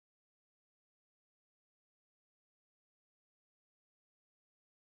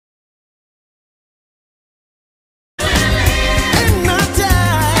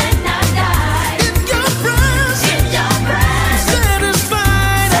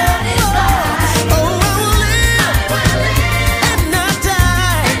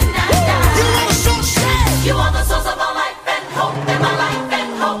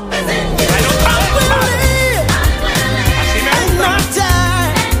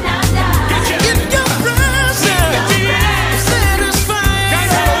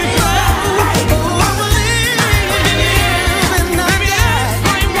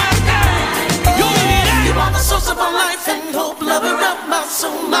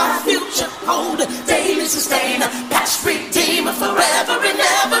daily sustainer, past redeemer, forever and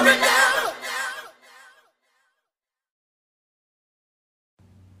ever and ever.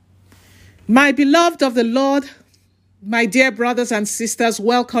 My beloved of the Lord, my dear brothers and sisters,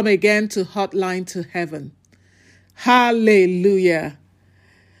 welcome again to Hotline to Heaven. Hallelujah.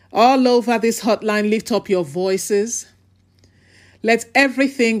 All over this hotline, lift up your voices. Let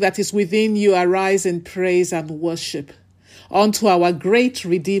everything that is within you arise in praise and worship unto our great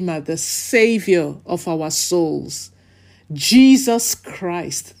Redeemer, the Savior of our souls, Jesus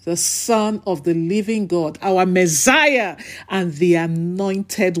Christ, the Son of the living God, our Messiah and the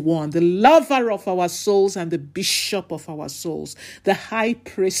Anointed One, the lover of our souls and the Bishop of our souls, the High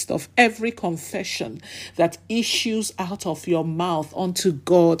Priest of every confession that issues out of your mouth unto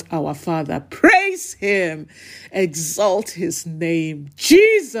God our Father. Praise Him, exalt His name.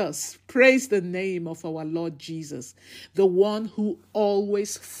 Jesus, praise the name of our Lord Jesus, the one who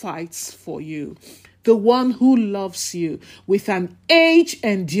always fights for you, the one who loves you with an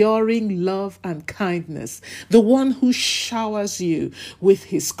age-enduring love and kindness, the one who showers you with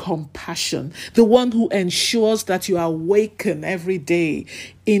His compassion, the one who ensures that you awaken every day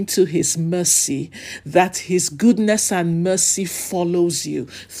into His mercy, that His goodness and mercy follows you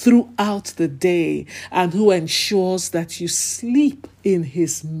throughout the day, and who ensures that you sleep in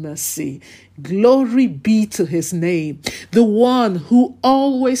His mercy. Glory be to His name, the one who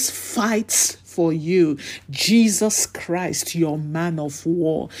always fights for you, Jesus Christ, your man of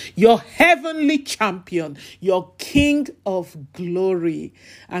war, your heavenly champion, your King of glory,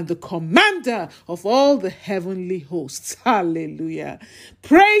 and the commander of all the heavenly hosts. Hallelujah.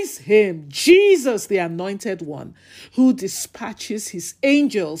 Praise Him, Jesus, the Anointed One, who dispatches His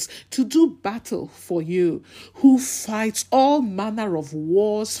angels to do battle for you, who fights all manner of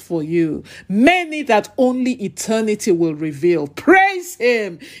wars for you, many that only eternity will reveal. Praise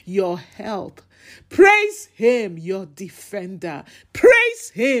Him, your help. Praise Him, your defender. Praise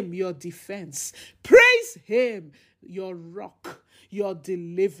Him, your defense. Praise Him, your rock, your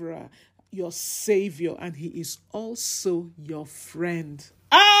deliverer, your Savior, and He is also your friend.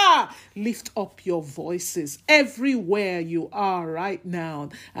 Lift up your voices everywhere you are right now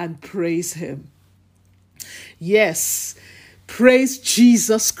and praise Him. Yes. Praise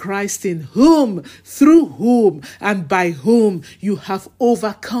Jesus Christ, in whom, through whom, and by whom you have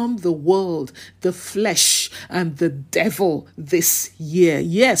overcome the world, the flesh, and the devil this year.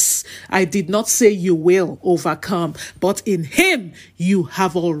 Yes, I did not say you will overcome, but in Him you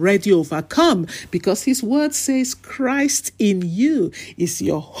have already overcome, because His word says Christ in you is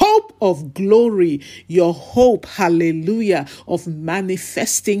your hope of glory, your hope, hallelujah, of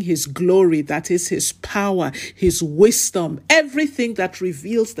manifesting His glory, that is His power, His wisdom, everything that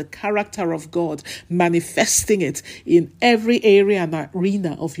reveals the character of God, manifesting it in every area and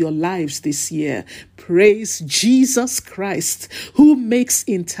arena of your lives this year. Praise Jesus Christ, who makes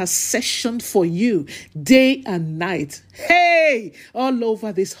intercession for you day and night. Hey, all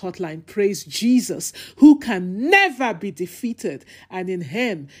over this hotline, praise Jesus, who can never be defeated, and in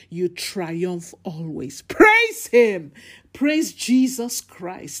Him you triumph always. Praise Him. Praise Jesus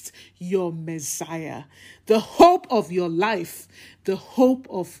Christ, your Messiah, the hope of your life, the hope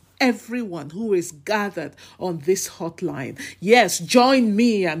of everyone who is gathered on this hotline. Yes, join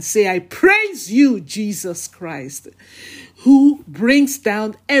me and say, I praise you, Jesus Christ, who brings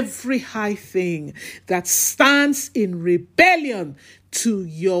down every high thing that stands in rebellion to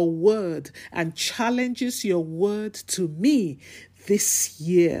your word and challenges your word to me this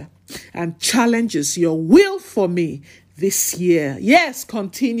year and challenges your will for me this year. Yes,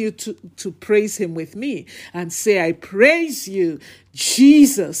 continue to praise Him with me and say, I praise you,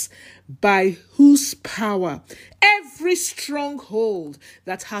 Jesus, by whose power every stronghold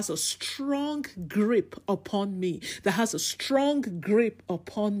that has a strong grip upon me, that has a strong grip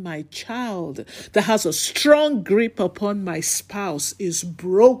upon my child, that has a strong grip upon my spouse is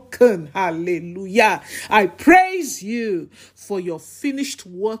broken. Hallelujah. I praise you for your finished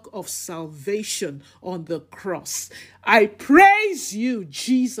work of salvation on the cross. I praise you,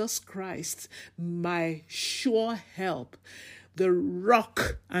 Jesus Christ, my sure help, the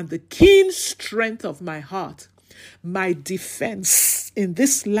rock and the keen strength of my heart, my defense in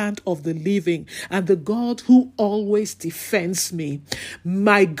this land of the living, and the God who always defends me,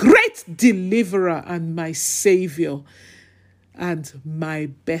 my great deliverer and my Savior, and my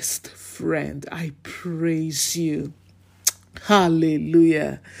best friend. I praise you.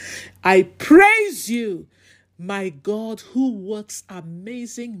 Hallelujah. I praise you, my God, who works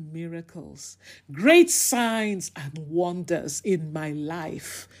amazing miracles, great signs and wonders in my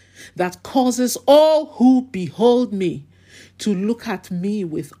life, that causes all who behold me to look at me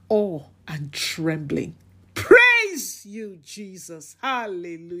with awe and trembling. Praise you, Jesus.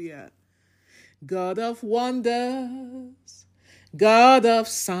 Hallelujah. God of wonders, God of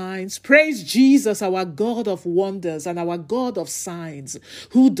signs. Praise Jesus, our God of wonders and our God of signs,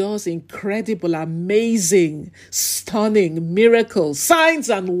 who does incredible, amazing, stunning miracles, signs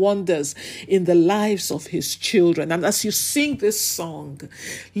and wonders in the lives of his children. And as you sing this song,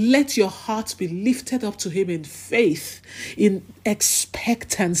 let your heart be lifted up to him in faith, in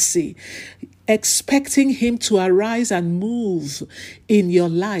expectancy, expecting him to arise and move in your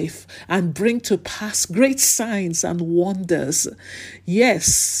life and bring to pass great signs and wonders.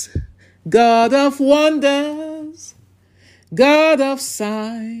 Yes, God of wonders, God of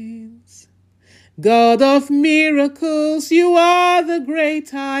signs, God of miracles, you are the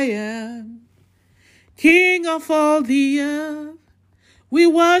great I am. King of all the earth, we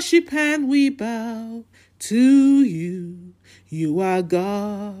worship and we bow to you. You are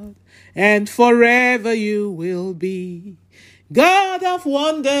God, and forever you will be. God of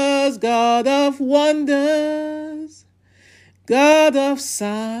wonders, God of wonders, God of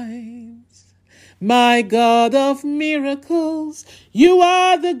signs, my God of miracles, you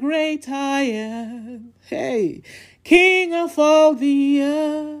are the great I am. Hey, King of all the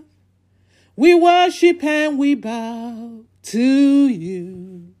earth, we worship and we bow to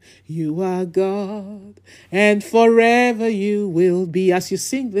you. You are God, and forever you will be. As you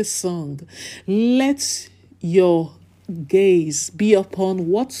sing this song, let your gaze be upon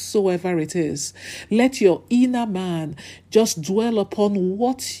whatsoever it is. Let your inner man just dwell upon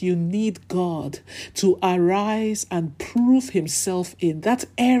what you need God to arise and prove himself in. That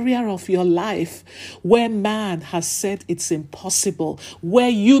area of your life where man has said it's impossible, where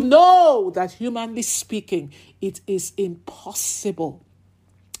you know that humanly speaking, it is impossible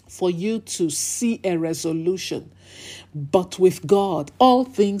for you to see a resolution. But with God, all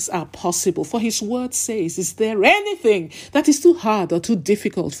things are possible. For his word says, is there anything that is too hard or too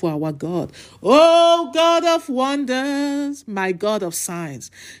difficult for our God? Oh, God of wonders, my God of signs,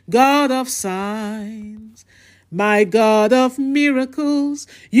 God of signs, my God of miracles,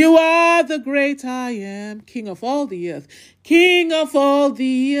 you are the great I am, King of all the earth. King of all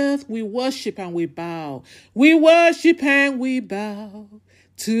the earth, we worship and we bow. We worship and we bow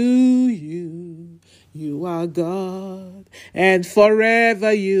to you. You are God, and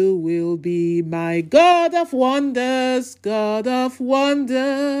forever you will be. My God of wonders, God of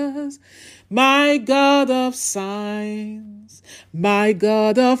wonders, my God of signs, my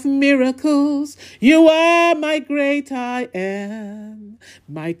God of miracles, you are my great I am.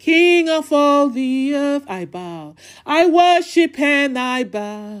 My King of all the earth, I bow, I worship and I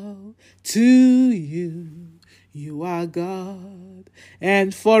bow to you. You are God,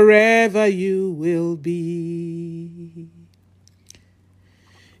 and forever you will be.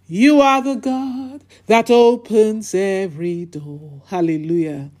 You are the God that opens every door.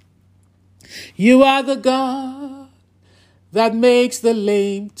 Hallelujah. You are the God that makes the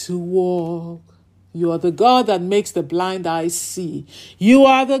lame to walk. You are the God that makes the blind eyes see. You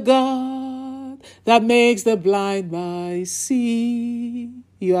are the God that makes the blind eyes see.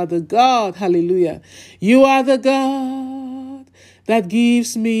 You are the God, hallelujah. You are the God that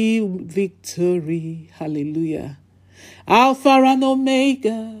gives me victory, hallelujah. Alpha and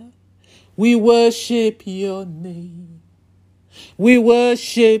Omega, we worship your name. We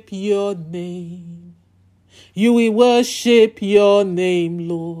worship your name. We worship your name,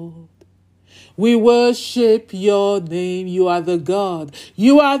 Lord. We worship your name. You are the God.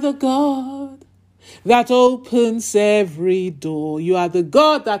 You are the God that opens every door. You are the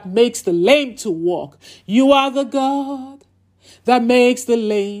God that makes the lame to walk. You are the God that makes the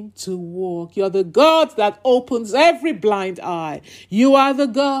lame to walk. You're the God that opens every blind eye. You are the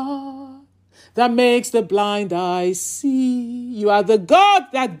God that makes the blind eye see. You are the God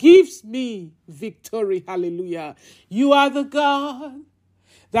that gives me victory. Hallelujah. You are the God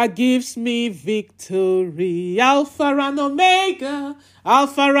that gives me victory. Alpha and Omega,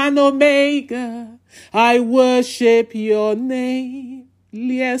 Alpha and Omega. I worship your name.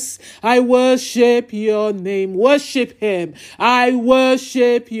 Yes, I worship your name. Worship him. I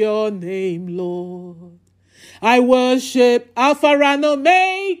worship your name, Lord. I worship Alpha and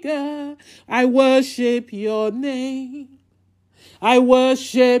Omega. I worship your name. I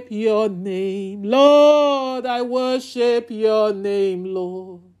worship your name, Lord. I worship your name,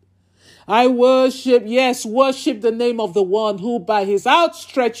 Lord. I worship the name of the one who by his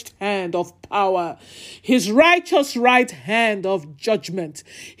outstretched hand of power, his righteous right hand of judgment,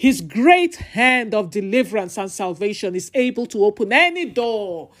 his great hand of deliverance and salvation is able to open any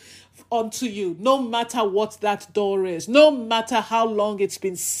door unto you, no matter what that door is, no matter how long it's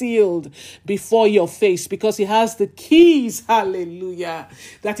been sealed before your face, because he has the keys, hallelujah,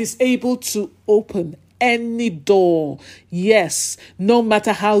 that is able to open any door. Yes, no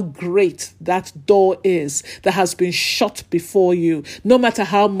matter how great that door is that has been shut before you, no matter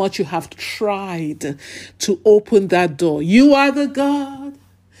how much you have tried to open that door, you are the God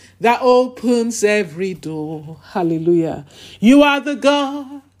that opens every door. Hallelujah. You are the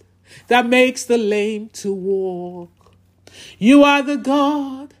God that makes the lame to walk. You are the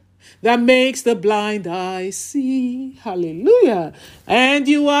God that makes the blind eye see. Hallelujah. And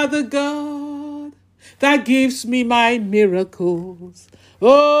you are the God that gives me my miracles.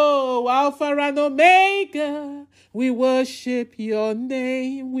 Oh, Alpha and Omega, we worship your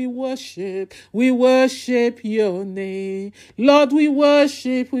name. We worship your name. Lord, we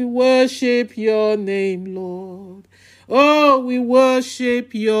worship your name, Lord. Oh, we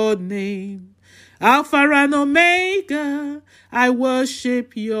worship your name. Alpha and Omega, I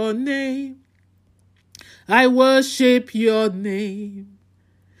worship your name. I worship your name.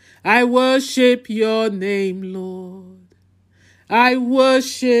 I worship your name, Lord. I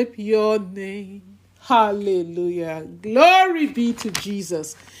worship your name. Hallelujah. Glory be to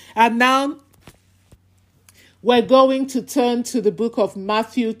Jesus. And now we're going to turn to the book of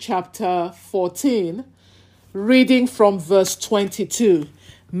Matthew chapter 14, reading from verse 22.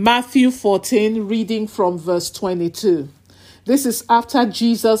 Matthew 14, reading from verse 22. This is after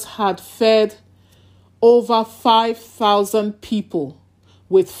Jesus had fed over 5,000 people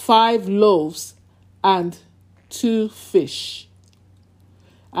with 5 loaves and 2 fish.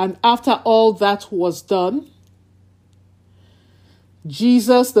 And after all that was done,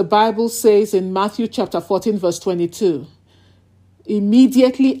 Jesus, the Bible says in Matthew chapter 14, verse 22,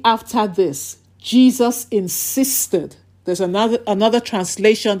 immediately after this, Jesus insisted. There's another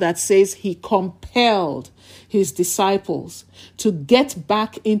translation that says he compelled his disciples to get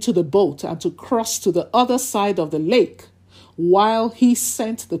back into the boat and to cross to the other side of the lake while he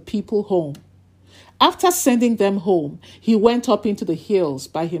sent the people home. After sending them home, he went up into the hills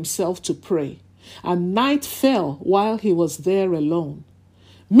by himself to pray, and night fell while he was there alone.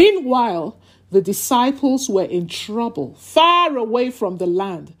 Meanwhile, the disciples were in trouble, far away from the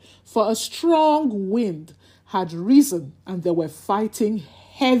land, for a strong wind had risen and they were fighting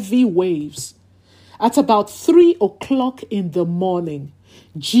heavy waves. At about 3 o'clock in the morning,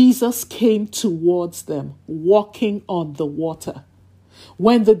 Jesus came towards them, walking on the water.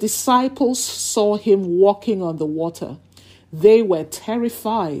 When the disciples saw him walking on the water, they were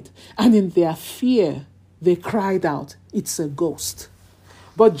terrified, and in their fear, they cried out, "It's a ghost."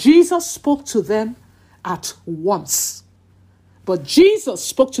 But Jesus spoke to them at once.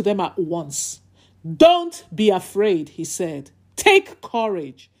 "Don't be afraid," he said. "Take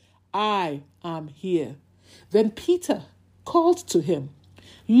courage. I am here." Then Peter called to him,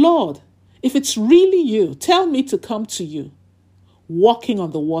 "Lord, if it's really you, tell me to come to you, walking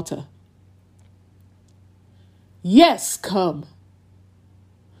on the water." "Yes, come,"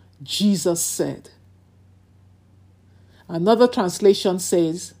 Jesus said. Another translation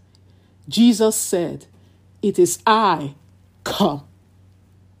says, Jesus said, "It is I, come."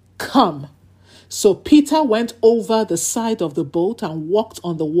 Come. So Peter went over the side of the boat and walked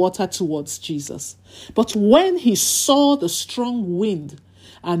on the water towards Jesus. But when he saw the strong wind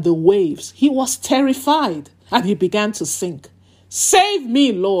and the waves, he was terrified and he began to sink. "Save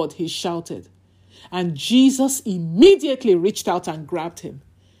me, Lord," he shouted. And Jesus immediately reached out and grabbed him.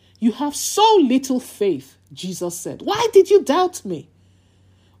 "You have so little faith," Jesus said. "Why did you doubt me?"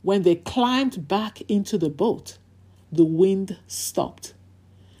 When they climbed back into the boat, the wind stopped.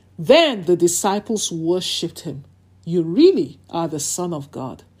 Then the disciples worshipped him. "You really are the Son of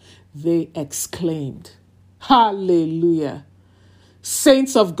God," they exclaimed. Hallelujah.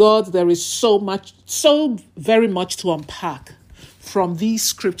 Saints of God, there is so very much to unpack from these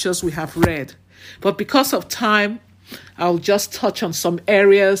scriptures we have read. But because of time, I'll just touch on some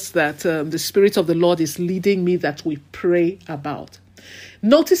areas that the Spirit of the Lord is leading me that we pray about.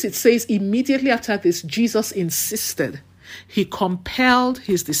 Notice it says immediately after this, Jesus insisted. He compelled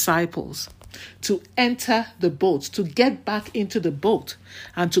his disciples to enter the boat, to get back into the boat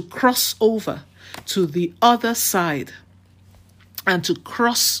and to cross over to the other side.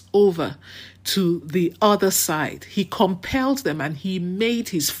 He compelled them and he made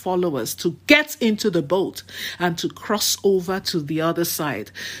his followers to get into the boat and to cross over to the other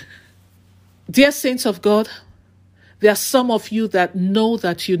side. Dear saints of God, there are some of you that know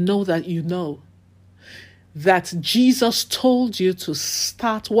that Jesus told you to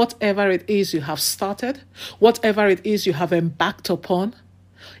start whatever it is you have started, whatever it is you have embarked upon.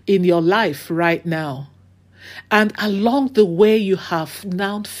 in your life right now. And along the way, you have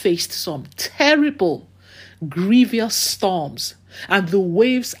now faced some terrible, grievous storms, and the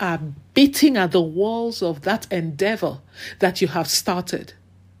waves are beating at the walls of that endeavor that you have started.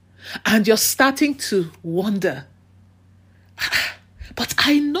 And you're starting to wonder, but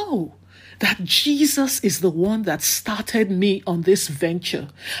I know that Jesus is the one that started me on this venture.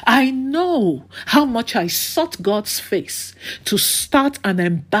 I know how much I sought God's face to start and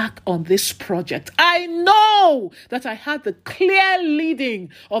embark on this project. I know that I had the clear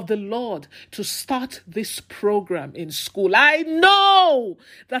leading of the Lord to start this program in school. I know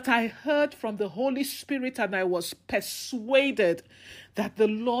that I heard from the Holy Spirit and I was persuaded that the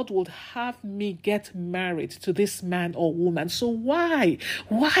Lord would have me get married to this man or woman. So why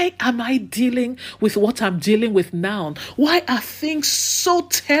am I dealing with what I'm dealing with now? Why are things so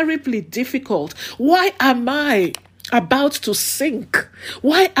terribly difficult? Why am I about to sink?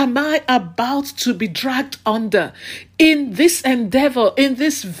 Why am I about to be dragged under in this endeavor, in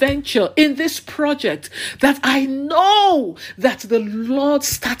this venture, in this project that I know that the Lord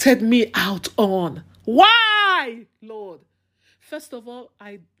started me out on? Why, Lord? First of all,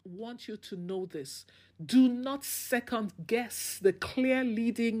 I want you to know this. Do not second guess the clear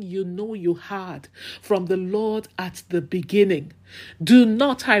leading you know you had from the Lord at the beginning. Do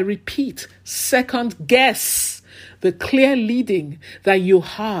not, I repeat, second guess the clear leading that you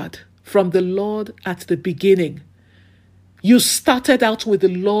had from the Lord at the beginning. You started out with the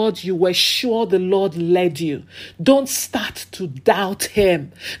Lord. You were sure the Lord led you. Don't start to doubt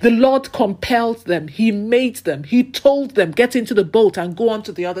him. The Lord compelled them. He made them. He told them, get into the boat and go on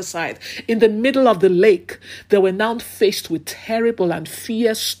to the other side. In the middle of the lake, they were now faced with terrible and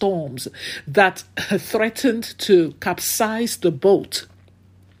fierce storms that threatened to capsize the boat.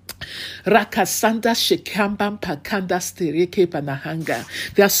 Rakasanda shekambam pakanda stereke panahanga.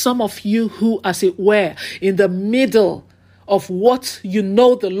 There are some of you who, as it were, in the middle of what you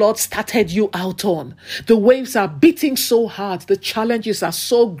know the Lord started you out on. The waves are beating so hard. The challenges are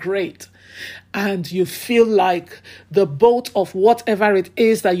so great. And you feel like the boat of whatever it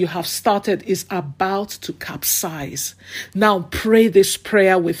is that you have started is about to capsize. Now pray this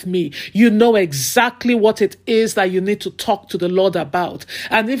prayer with me. You know exactly what it is that you need to talk to the Lord about.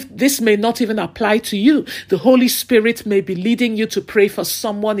 And if this may not even apply to you, the Holy Spirit may be leading you to pray for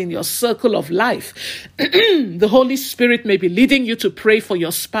someone in your circle of life. The Holy Spirit may be leading you to pray for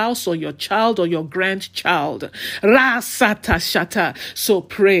your spouse or your child or your grandchild. Rasata shata. So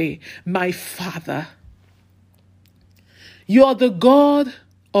pray, my Father, you are the God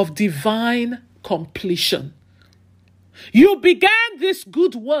of divine completion. You began this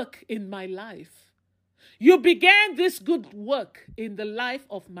good work in my life. You began this good work in the life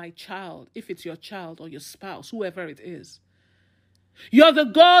of my child, if it's your child or your spouse, whoever it is. You're the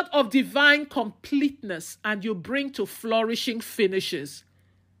God of divine completeness, and you bring to flourishing finishes.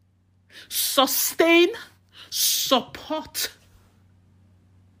 Sustain, support,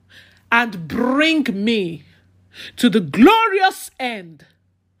 and bring me to the glorious end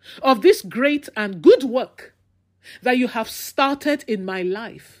of this great and good work that you have started in my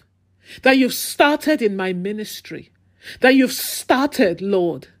life, that you've started in my ministry, that you've started,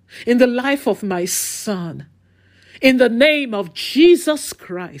 Lord, in the life of my son. In the name of Jesus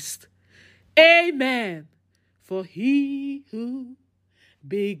Christ, amen. For he who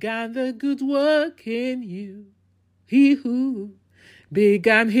began the good work in you, he who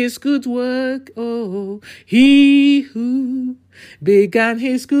began his good work, oh, he who began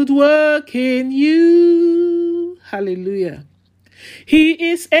his good work in you. Hallelujah.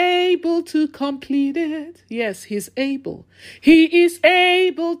 He is able to complete it. Yes, he's able. He is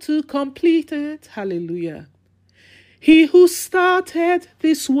able to complete it. Hallelujah. He who started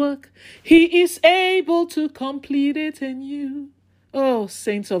this work, he is able to complete it in you. Oh,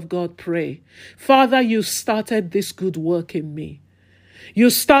 saints of God, pray. Father, you started this good work in me. You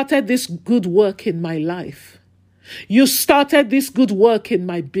started this good work in my life. You started this good work in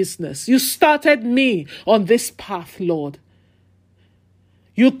my business. You started me on this path, Lord.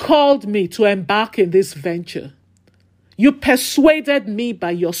 You called me to embark in this venture. You persuaded me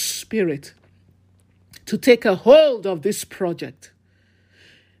by your Spirit to take a hold of this project.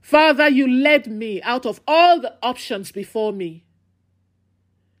 Father, you led me out of all the options before me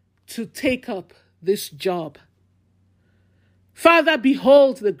to take up this job. Father,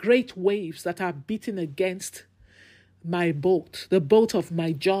 behold the great waves that are beating against my boat, the boat of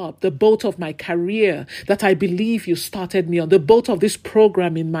my job, the boat of my career that I believe you started me on, the boat of this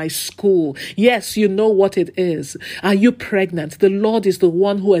program in my school. Yes, you know what it is. Are you pregnant? The Lord is the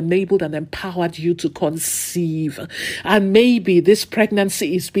one who enabled and empowered you to conceive. And maybe this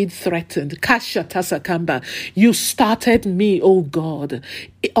pregnancy is being threatened. Kasha Tasakamba, you started me, oh God,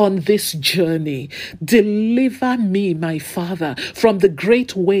 on this journey. Deliver me, my Father, from the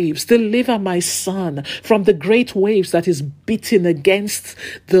great waves. Deliver my son from the great waves that is beating against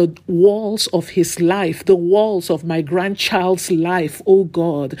the walls of his life, the walls of my grandchild's life, oh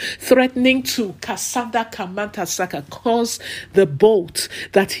God, threatening to Kasada Kamanta Saka, cause the boat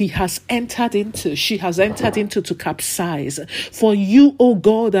that he has entered into, she has entered into, to capsize. For you, oh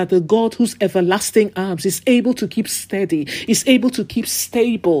God, are the God whose everlasting arms is able to keep steady, is able to keep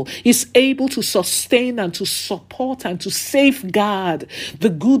stable, is able to sustain and to support and to safeguard the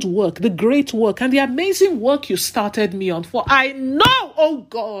good work, the great work, and the amazing work you started me on. For I know, oh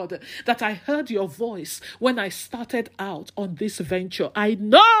God, that I heard your voice when I started out on this venture. I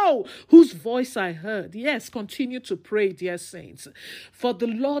know whose voice I heard. Yes, continue to pray, dear saints. For the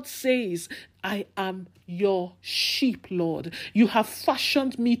Lord says, I am your sheep, Lord. You have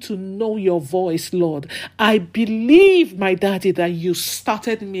fashioned me to know your voice, Lord. I believe, my daddy, that you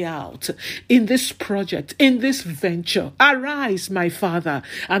started me out in this project, in this venture. Arise, my Father,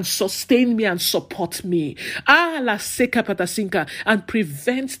 and sustain me and support me. La seka patasinka, and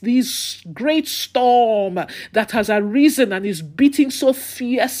prevent this great storm that has arisen and is beating so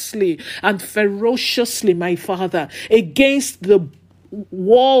fiercely and ferociously, my Father, against the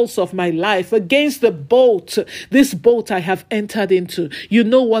walls of my life, against the boat, this boat I have entered into. You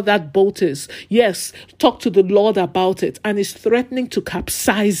know what that boat is. Yes, talk to the Lord about it, and is threatening to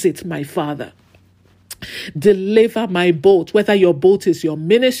capsize it, my Father. Deliver my boat, whether your boat is your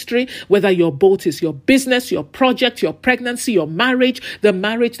ministry, whether your boat is your business, your project, your pregnancy, your marriage, the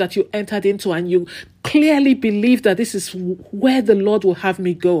marriage that you entered into, and you clearly believe that this is where the Lord will have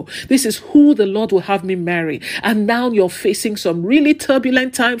me go. This is who the Lord will have me marry. And now you're facing some really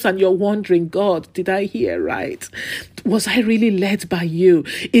turbulent times and you're wondering, God, did I hear right? Was I really led by you?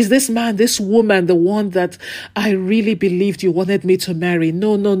 Is this man, this woman, the one that I really believed you wanted me to marry?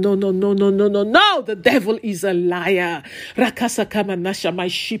 No. The devil is a liar. Rakasa Kamanasha, my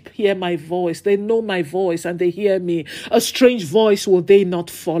sheep hear my voice. They know my voice and they hear me. A strange voice will they not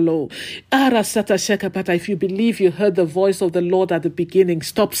follow. If you believe you heard the voice of the Lord at the beginning,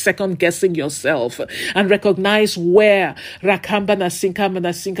 stop second guessing yourself and recognize where the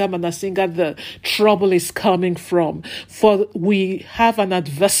trouble is coming from. For we have an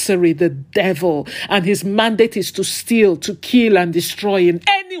adversary, the devil, and his mandate is to steal, to kill, and destroy in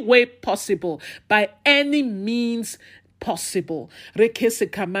any way possible, by any means possible. Rekese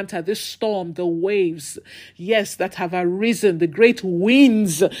Kamanta, this storm, the waves, yes, that have arisen, the great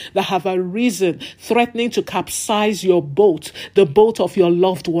winds that have arisen, threatening to capsize your boat, the boat of your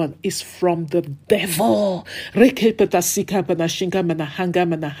loved one, is from the devil.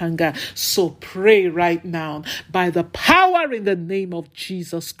 So pray right now by the power in the name of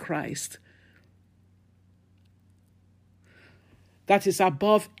Jesus Christ, that is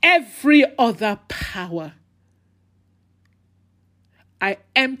above every other power. I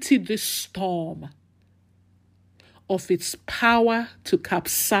empty this storm of its power to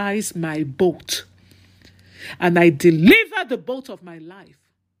capsize my boat, and I deliver the boat of my life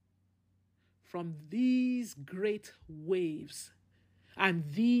from these great waves and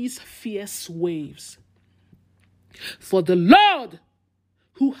these fierce waves. For the Lord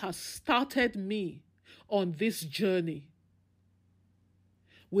who has started me on this journey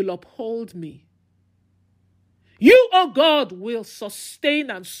will uphold me. You, oh God, will sustain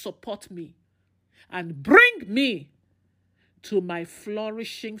and support me and bring me to my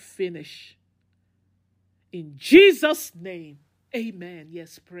flourishing finish. In Jesus' name, amen.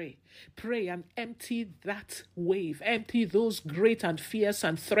 Yes, pray. Pray and empty that wave. Empty those great and fierce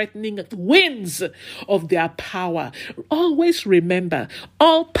and threatening winds of their power. Always remember,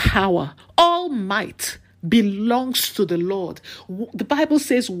 all power, all might belongs to the Lord. The Bible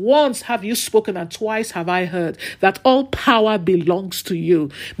says, once have you spoken and twice have I heard, that all power belongs to you.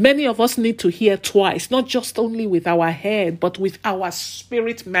 Many of us need to hear twice, not just only with our head, but with our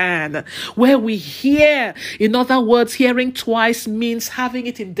spirit man, where we hear. In other words, hearing twice means having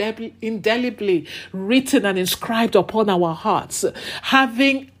it indelibly written and inscribed upon our hearts,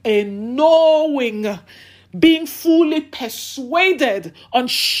 having a knowing being fully persuaded,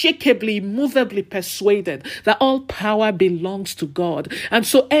 unshakably, immovably persuaded that all power belongs to God. And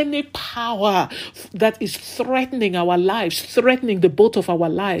so any power that is threatening our lives, threatening the both of our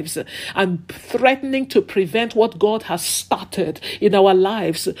lives, and threatening to prevent what God has started in our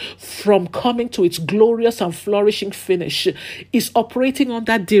lives from coming to its glorious and flourishing finish, is operating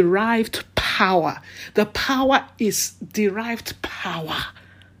under derived power. The power is derived power.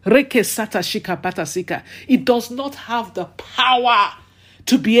 It does not have the power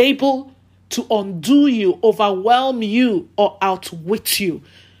to be able to undo you, overwhelm you, or outwit you,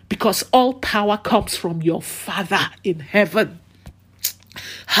 because all power comes from your Father in heaven.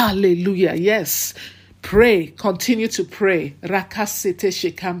 Hallelujah. Yes. Pray. Continue to pray.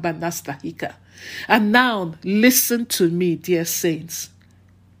 And now, listen to me, dear saints.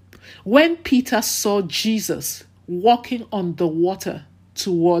 When Peter saw Jesus walking on the water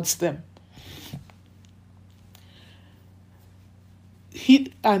towards them,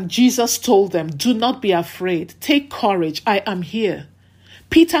 Jesus told them, "Do not be afraid. Take courage. I am here."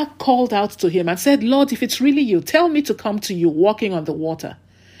 Peter called out to him and said, "Lord, if it's really you, tell me to come to you walking on the water."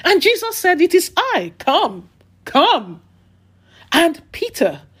 And Jesus said, "It is I. Come, come." And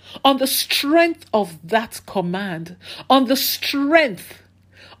Peter, on the strength of that command, on the strength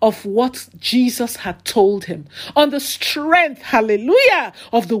of what Jesus had told him, on the strength, hallelujah,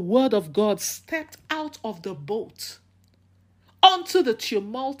 of the word of God, stepped out of the boat onto the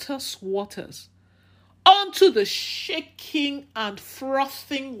tumultuous waters, onto the shaking and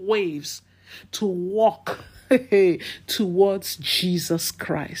frothing waves, to walk towards Jesus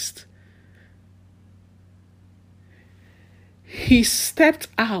Christ. He stepped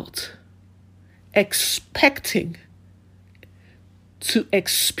out expecting to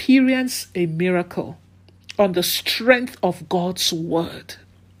experience a miracle on the strength of God's word.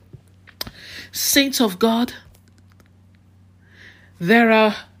 Saints of God, there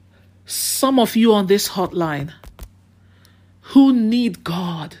are some of you on this hotline who need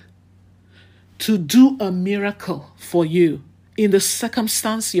God to do a miracle for you in the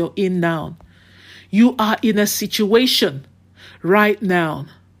circumstance you're in now. You are in a situation right now.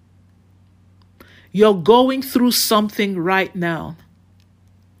 You're going through something right now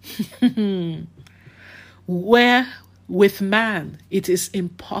where with man it is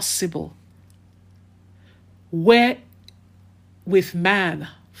impossible, where with man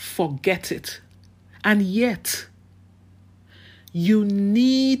forget it, and yet you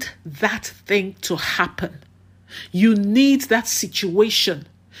need that thing to happen. You need that situation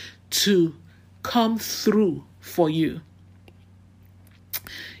to come through for you.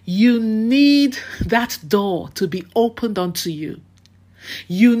 You need that door to be opened unto you.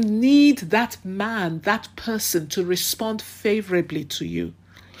 You need that man, that person to respond favorably to you.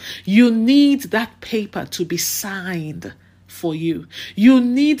 You need that paper to be signed for you. You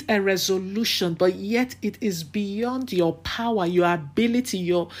need a resolution, but yet it is beyond your power, your ability,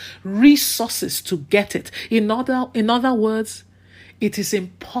 your resources to get it. In other words, it is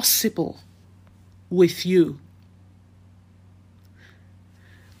impossible with you.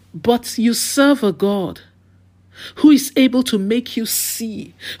 But you serve a God who is able to make you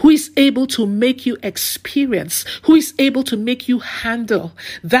see, who is able to make you experience, who is able to make you handle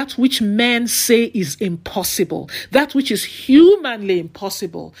that which men say is impossible, that which is humanly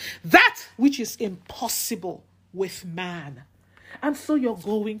impossible, that which is impossible with man. And so you're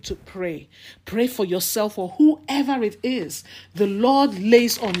going to pray. Pray for yourself or whoever it is the Lord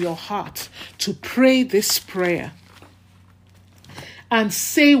lays on your heart to pray this prayer. And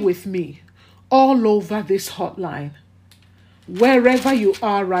say with me, all over this hotline, wherever you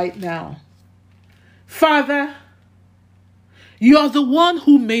are right now, Father, you are the one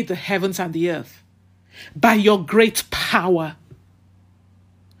who made the heavens and the earth by your great power.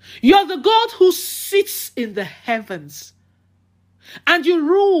 You are the God who sits in the heavens, and you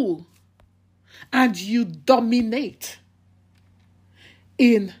rule and you dominate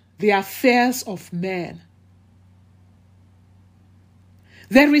in the affairs of men.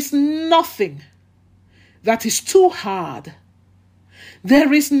 There is nothing that is too hard.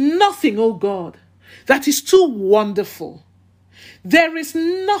 There is nothing, oh God, that is too wonderful. There is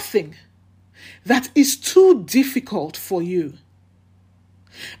nothing that is too difficult for you.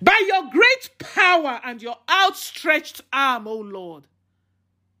 By your great power and your outstretched arm, O Lord,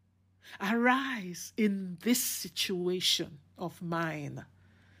 arise in this situation of mine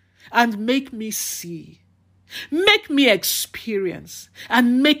and make me see. Make me experience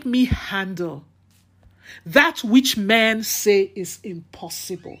and make me handle that which men say is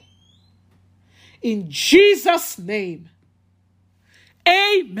impossible. In Jesus' name,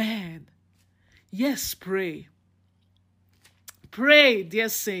 amen. Yes, pray. Pray, dear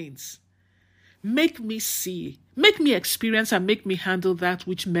saints. Make me see, make me experience, and make me handle that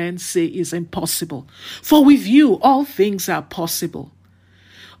which men say is impossible. For with you, all things are possible.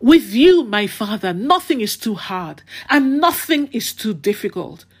 With you, my Father, nothing is too hard and nothing is too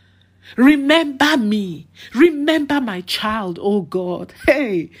difficult. Remember me. Remember my child, oh God.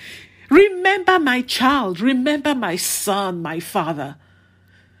 Hey, remember my child. Remember my son, my Father.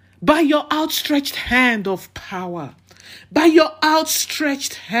 By your outstretched hand of power, by your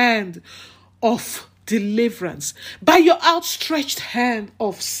outstretched hand of deliverance, by your outstretched hand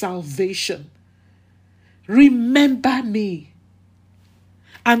of salvation, remember me.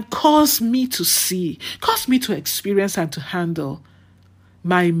 And cause me to see, cause me to experience and to handle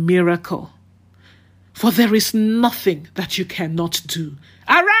my miracle. For there is nothing that you cannot do.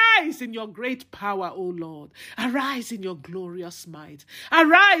 Arise in your great power, O Lord. Arise in your glorious might.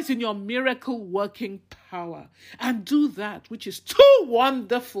 Arise in your miracle working power. And do that which is too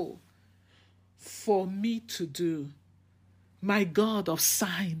wonderful for me to do. My God of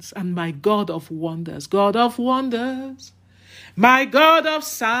signs and my God of wonders. God of wonders. My God of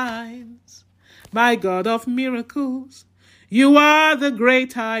signs, my God of miracles, you are the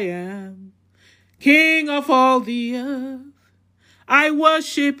great I am, King of all the earth. I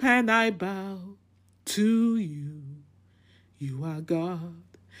worship and I bow to you. You are God,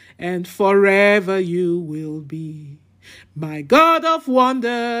 and forever you will be. My God of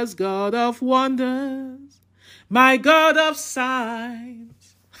wonders, God of wonders, my God of signs.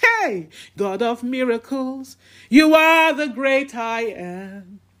 Hey, God of miracles, you are the great I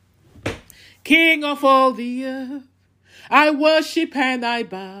am, King of all the earth. I worship and I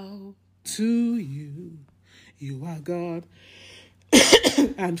bow to you. You are God,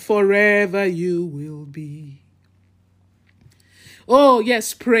 and forever you will be. Oh,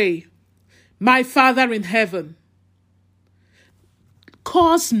 yes, pray. My Father in heaven,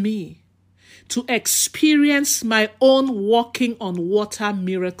 cause me to experience my own walking on water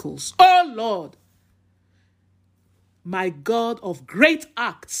miracles. Oh Lord, my God of great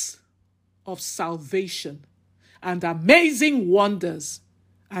acts of salvation and amazing wonders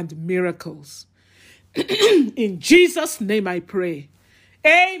and miracles. In Jesus' name I pray.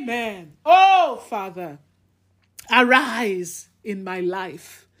 Amen. Oh Father, arise in my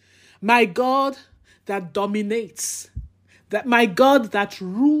life. My God that dominates, that my God that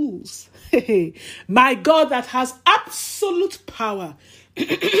rules, my God that has absolute power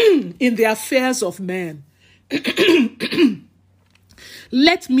in the affairs of men.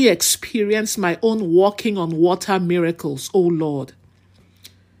 Let me experience my own walking on water miracles, O Lord.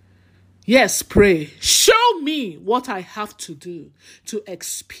 Yes, pray. Show me what I have to do to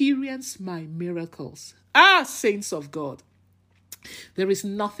experience my miracles. Ah, saints of God, there is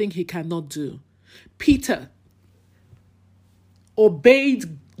nothing he cannot do. Peter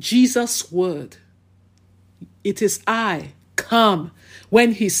obeyed Jesus' word. It is I, come.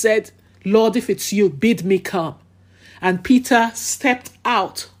 When he said, Lord, if it's you, bid me come. And Peter stepped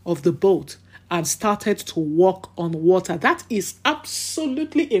out of the boat and started to walk on water. That is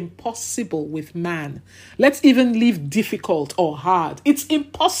absolutely impossible with man. Let's even leave difficult or hard. It's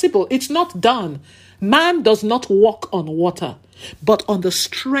impossible. It's not done. Man does not walk on water, but on the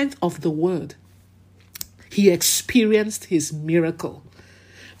strength of the word, he experienced his miracle.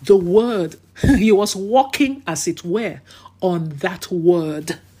 The word, he was walking, as it were, on that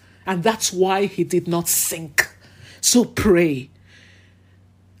word. And that's why he did not sink. So pray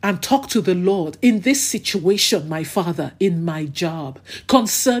and talk to the Lord in this situation, my Father, in my job,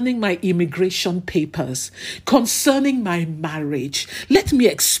 concerning my immigration papers, concerning my marriage. Let me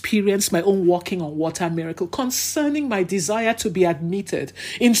experience my own walking on water miracle, concerning my desire to be admitted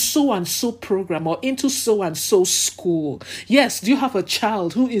in so and so program or into so and so school. Yes, do you have a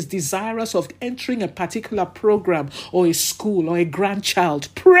child who is desirous of entering a particular program or a school or a grandchild?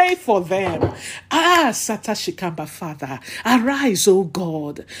 Pray for them. Ah, Satashikamba, Father, arise, O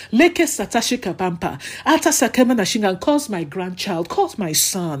God. Leke Satashika Bampa, Ata Sakema Nashinga, cause my grandchild, cause my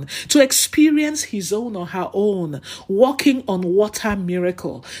son to experience his own or her own walking on water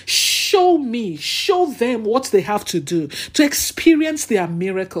miracle. Show me, show them what they have to do to experience their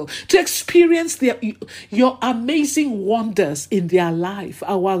miracle, to experience your amazing wonders in their life.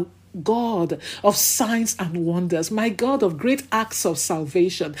 Our God of signs and wonders, my God of great acts of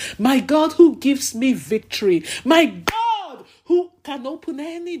salvation, my God who gives me victory, my God who can open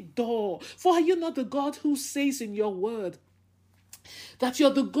any door. For are you not the God who says in your word, That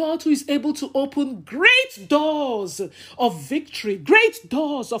you're the God who is able to open great doors of victory, great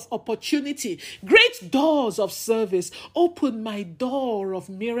doors of opportunity, great doors of service. Open my door of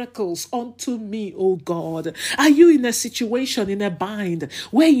miracles unto me, oh God. Are you in a situation, in a bind,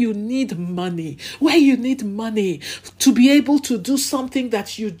 where you need money, to be able to do something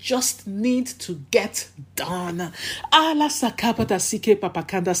that you just need to get done? Ala sakabata sike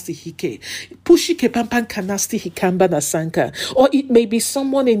papakanda stihike. Pushike pampan kanasti hikamba nasanka. Or it may be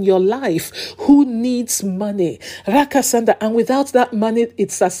someone in your life who needs money. Rakasanda, and without that money,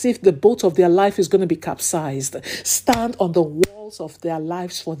 it's as if the boat of their life is going to be capsized. Stand on the walls of their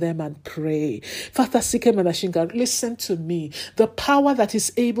lives for them and pray. Father Sike Manashinga, listen to me. The power that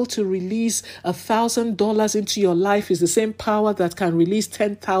is able to release $1,000 into your life is the same power that can release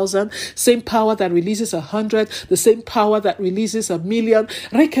 10,000, same power that releases 100, the same power that releases 1,000,000.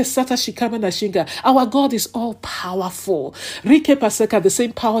 Reke Sata Shikama Nashinga. Our God is all powerful. Rike Paseka, the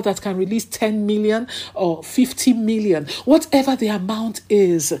same power that can release 10 million or 50 million, whatever the amount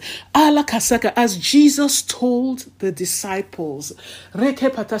is. Ala Kasaka, as Jesus told the disciples, Reke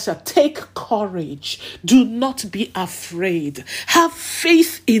Patasha, take courage. Do not be afraid. Have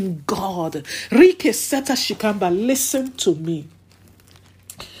faith in God. Rike Seta Shikamba, listen to me.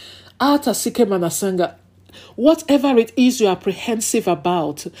 Ata Sike Manasanga, whatever it is you're apprehensive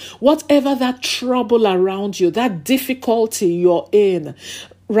about, whatever that trouble around you, that difficulty you're in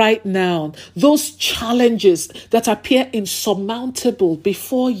right now, those challenges that appear insurmountable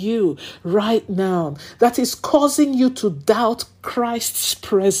before you right now, that is causing you to doubt Christ's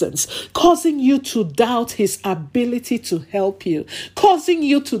presence, causing you to doubt his ability to help you, causing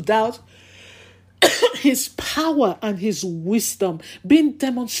you to doubt his power and his wisdom being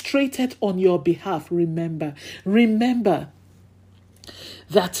demonstrated on your behalf. Remember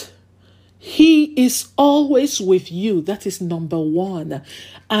that he is always with you. That is number one.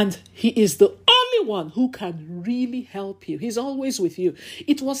 And he is the only one who can really help you. He's always with you.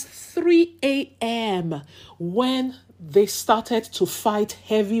 It was 3 a.m. when they started to fight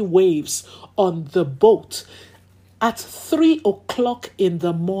heavy waves on the boat. At 3 o'clock in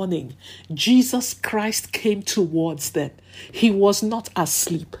the morning, Jesus Christ came towards them. He was not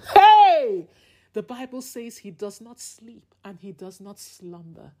asleep. Hey! The Bible says he does not sleep and he does not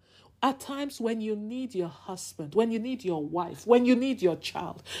slumber. At times when you need your husband, when you need your wife, when you need your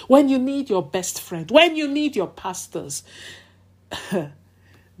child, when you need your best friend, when you need your pastors,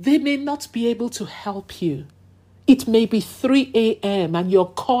 they may not be able to help you. It may be 3 a.m. and you're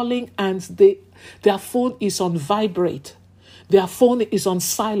calling and their phone is on vibrate. Their phone is on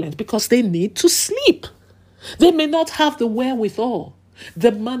silent because they need to sleep. They may not have the wherewithal,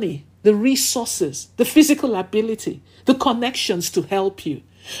 the money, the resources, the physical ability, the connections to help you.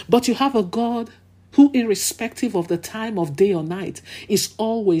 But you have a God who, irrespective of the time of day or night, is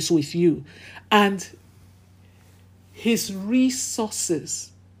always with you. And his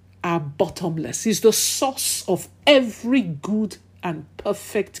resources are bottomless. He's the source of every good and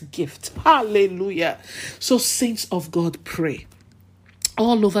perfect gift. Hallelujah. So saints of God, pray.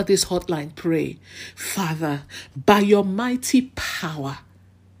 All over this hotline, pray. Father, by your mighty power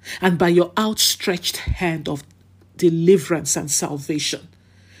and by your outstretched hand of deliverance and salvation,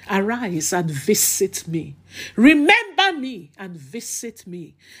 arise and visit me. Remember me and visit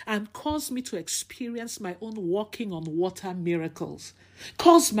me and cause me to experience my own walking on water miracles.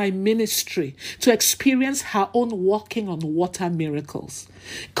 Cause my ministry to experience her own walking on water miracles.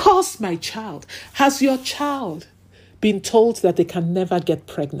 Cause my child. Has your child been told that they can never get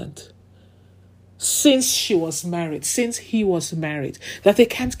pregnant? Since she was married, since he was married, that they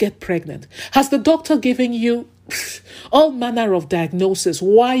can't get pregnant? Has the doctor given you all manner of diagnosis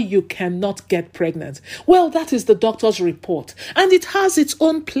why you cannot get pregnant? Well, that is the doctor's report, and it has its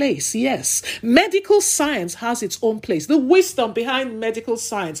own place. Yes, medical science has its own place. The wisdom behind medical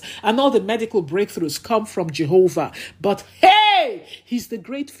science and all the medical breakthroughs come from Jehovah. But hey, he's the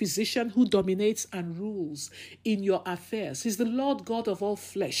great physician who dominates and rules in your affairs. He's the Lord God of all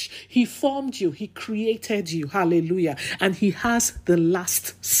flesh. He formed you, he created you. Hallelujah. And he has the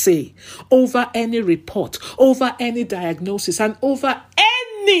last say over any report, over any diagnosis, and over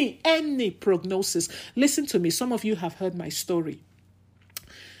any prognosis. Listen to me. Some of you have heard my story.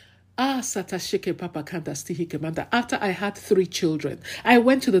 After I had 3 children, I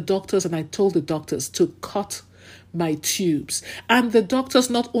went to the doctors and I told the doctors to cut my tubes. And the doctors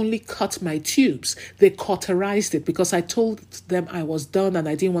not only cut my tubes, they cauterized it because I told them I was done and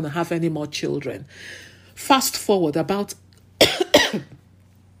I didn't want to have any more children. Fast forward about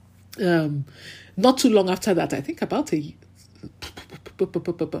not too long after that, I think about a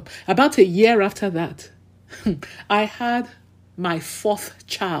year after that, I had my fourth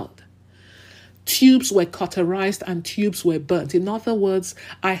child. Tubes were cauterized and tubes were burnt. In other words,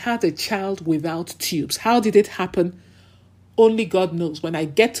 I had a child without tubes. How did it happen? Only God knows. When I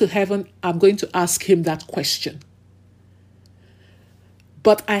get to heaven, I'm going to ask him that question.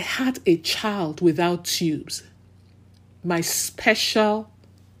 But I had a child without tubes. My special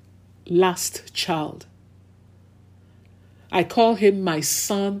last child. I call him my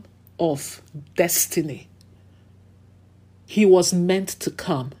son of destiny. He was meant to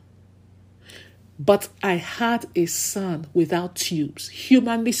come. But I had a son without tubes.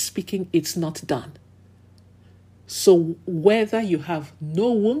 Humanly speaking, it's not done. So whether you have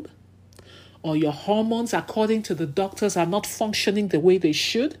no womb or your hormones, according to the doctors, are not functioning the way they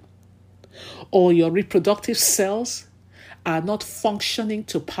should, or your reproductive cells are not functioning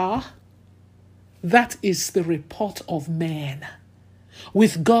to power, that is the report of man.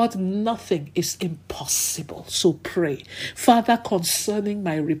 With God, nothing is impossible. So pray. Father, concerning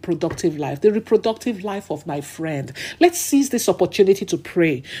my reproductive life, the reproductive life of my friend, let's seize this opportunity to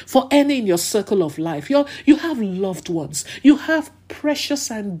pray for any in your circle of life. You have loved ones. You have precious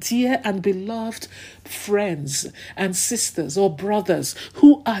and dear and beloved friends and sisters or brothers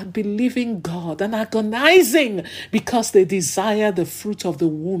who are believing God and agonizing because they desire the fruit of the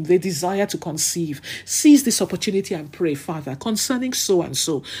womb. They desire to conceive. Seize this opportunity and pray, Father, concerning so and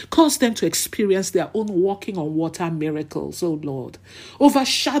so. Cause them to experience their own walking on water miracles, oh Lord.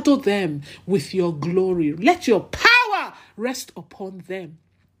 Overshadow them with your glory. Let your power rest upon them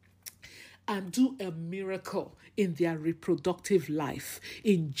and do a miracle in their reproductive life.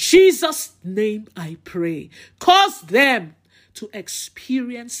 In Jesus' name I pray. Cause them to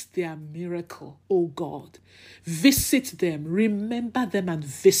experience their miracle, oh God. Visit them, remember them and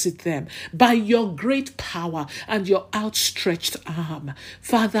visit them by your great power and your outstretched arm.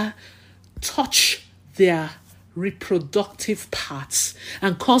 Father, touch their reproductive parts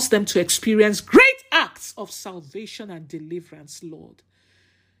and cause them to experience great acts of salvation and deliverance, Lord.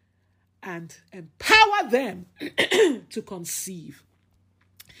 And empower them to conceive.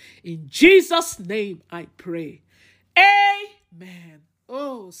 In Jesus' name I pray. Amen.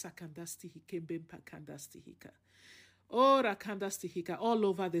 Oh, sakandasti hikembem pakandasti hika. Oh, rakandasti hika. All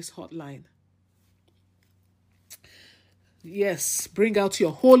over this hotline. Yes, bring out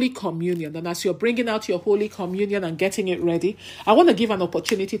your Holy Communion. And as you're bringing out your Holy Communion and getting it ready, I want to give an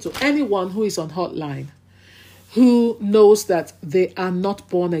opportunity to anyone who is on hotline, who knows that they are not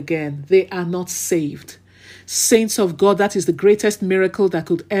born again, they are not saved. Saints of God, that is the greatest miracle that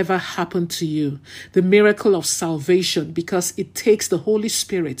could ever happen to you. The miracle of salvation, because it takes the Holy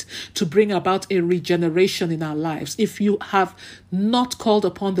Spirit to bring about a regeneration in our lives. If you have not called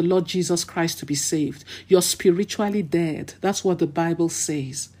upon the Lord Jesus Christ to be saved, you're spiritually dead. That's what the Bible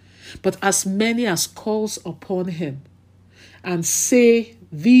says. But as many as calls upon him and say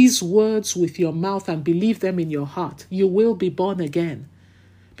these words with your mouth and believe them in your heart, you will be born again.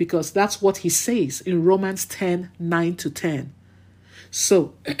 Because that's what he says in Romans 10:9-10.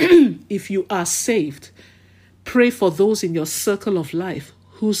 So, if you are saved, pray for those in your circle of life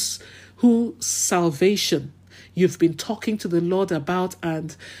whose salvation you've been talking to the Lord about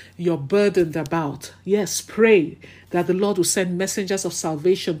and you're burdened about. Yes, pray that the Lord will send messengers of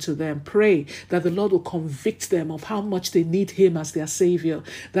salvation to them. Pray that the Lord will convict them of how much they need him as their Savior.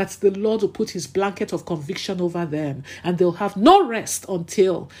 That the Lord will put his blanket of conviction over them and they'll have no rest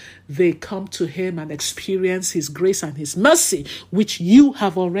until they come to him and experience his grace and his mercy, which you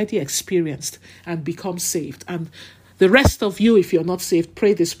have already experienced, and become saved. And the rest of you, if you're not saved,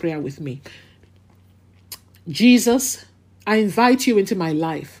 pray this prayer with me. Jesus, I invite you into my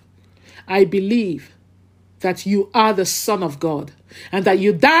life. I believe that you are the Son of God and that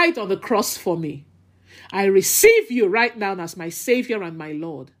you died on the cross for me. I receive you right now as my Savior and my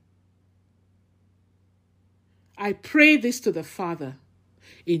Lord. I pray this to the Father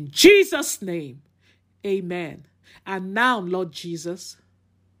in Jesus' name. Amen. And now, Lord Jesus,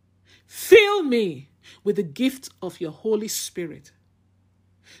 fill me with the gift of your Holy Spirit,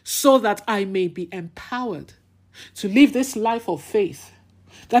 so that I may be empowered to live this life of faith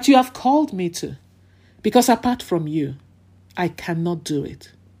that you have called me to. Because apart from you, I cannot do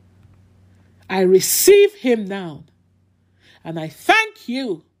it. I receive him now. And I thank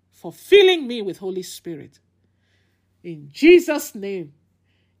you for filling me with Holy Spirit. In Jesus' name,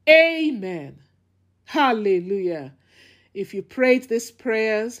 amen. Hallelujah. If you prayed these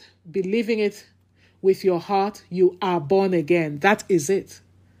prayers, believing it with your heart, you are born again. That is it.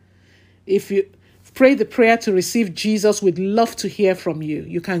 If you pray the prayer to receive Jesus, we'd love to hear from you.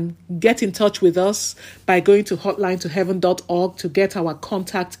 You can get in touch with us by going to hotlinetoheaven.org to get our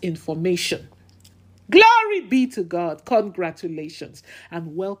contact information. Glory be to God. Congratulations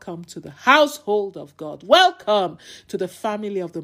and welcome to the household of God. Welcome to the family of the